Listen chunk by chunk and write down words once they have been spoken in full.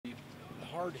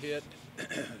hard hit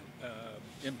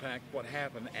impact what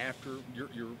happened after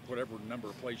your whatever number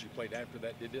of plays you played after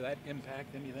that? Did that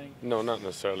impact anything? No, not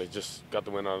necessarily. Just got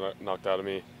the wind knocked out of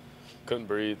me. Couldn't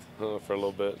breathe for a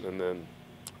little bit, and then,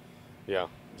 yeah,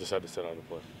 just had to sit out and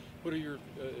play. What are your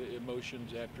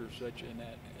emotions after such an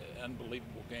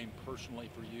unbelievable game personally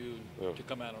for you to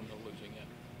come out on the losing end?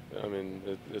 I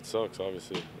mean, it sucks,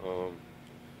 obviously.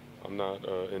 I'm not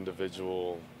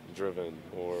individual driven,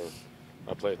 or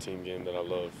I play a team game that I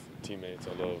love teammates.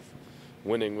 I love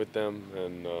winning with them,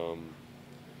 and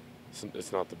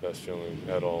it's not the best feeling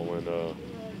at all when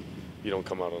you don't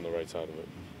come out on the right side of it.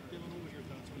 Dillon, what was your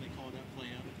thoughts when they called that play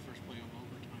out, the first play of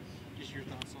overtime? Just your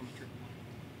thoughts on the trick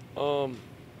play?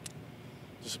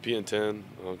 Just a P&10.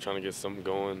 I'm trying to get something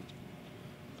going.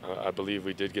 I believe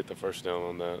we did get the first down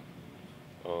on that.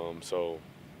 So,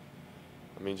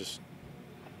 I mean, just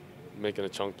making a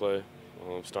chunk play,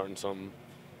 starting something,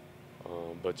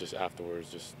 but just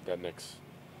afterwards, just that next,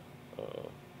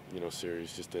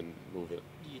 series just didn't move it.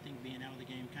 Do you think being out of the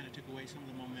game kind of took away some of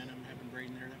the momentum, having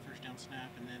Braden there, that first down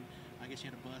snap, and then I guess you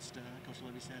had a bust, Coach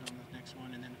Levy said, on the next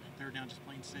one, and then third down just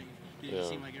plain safe? Did it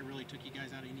seem like it really took you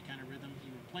guys out of any kind of rhythm?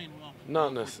 You were playing well.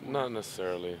 Not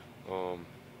necessarily.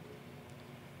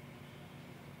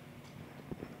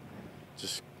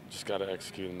 Just got to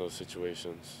execute in those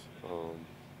situations.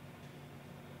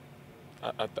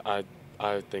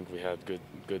 I think we had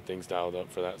good things dialed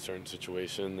up for that certain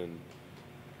situation, and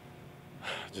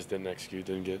just didn't execute,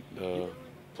 didn't get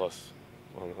plus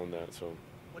on that. So.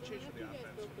 What changed for the offense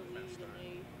from the fast start? They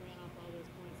ran off all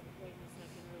those points late in the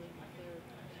second, early in the third.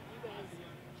 You guys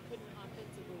couldn't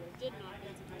offensively or didn't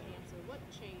offensively answer. What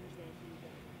changed there for you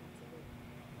guys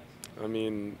offensively? I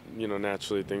mean,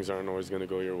 naturally things aren't always going to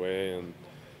go your way, and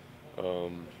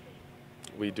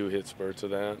we do hit spurts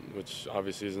of that, which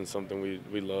obviously isn't something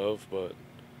we love, but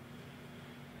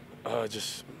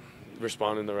just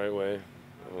responding the right way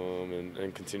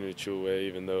and continue to chew away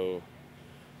even though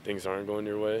things aren't going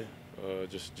your way.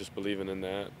 Just believing in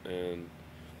that and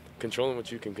controlling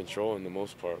what you can control in the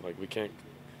most part. Like, we can't.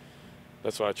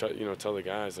 That's why I try, tell the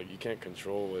guys, like, you can't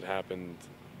control what happened.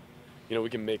 We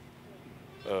can make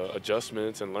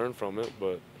adjustments and learn from it,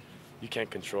 but you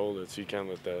can't control it, so you can't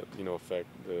let that affect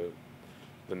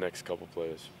the next couple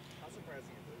plays. How surprising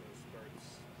is it those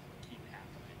spurts keep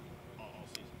happening all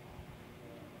season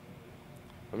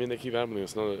long? I mean, they keep happening.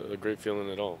 It's not a great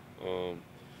feeling at all.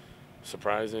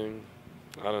 Surprising.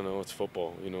 I don't know. It's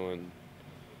football, and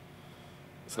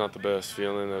it's not the best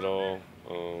feeling at all.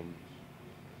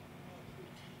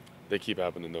 They keep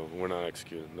happening, though. We're not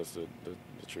executing. That's the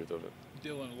truth of it.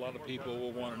 Dillon, a lot of people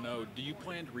will want to know, do you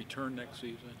plan to return next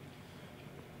season?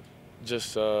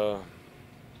 Just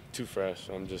too fresh.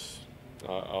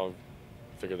 I'll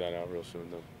figure that out real soon,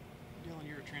 though. Dillon,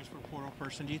 you're a transfer portal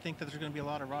person. Do you think that there's going to be a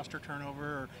lot of roster turnover,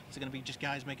 or is it going to be just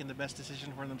guys making the best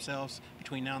decision for themselves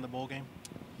between now and the bowl game?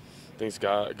 I think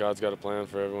God's got a plan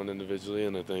for everyone individually,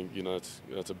 and I think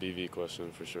that's a BV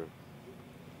question for sure.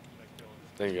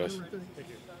 Thank you, guys.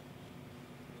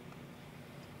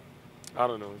 I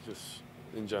don't know, just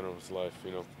in general, it's life.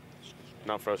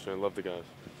 Not frustrating. Love the guys.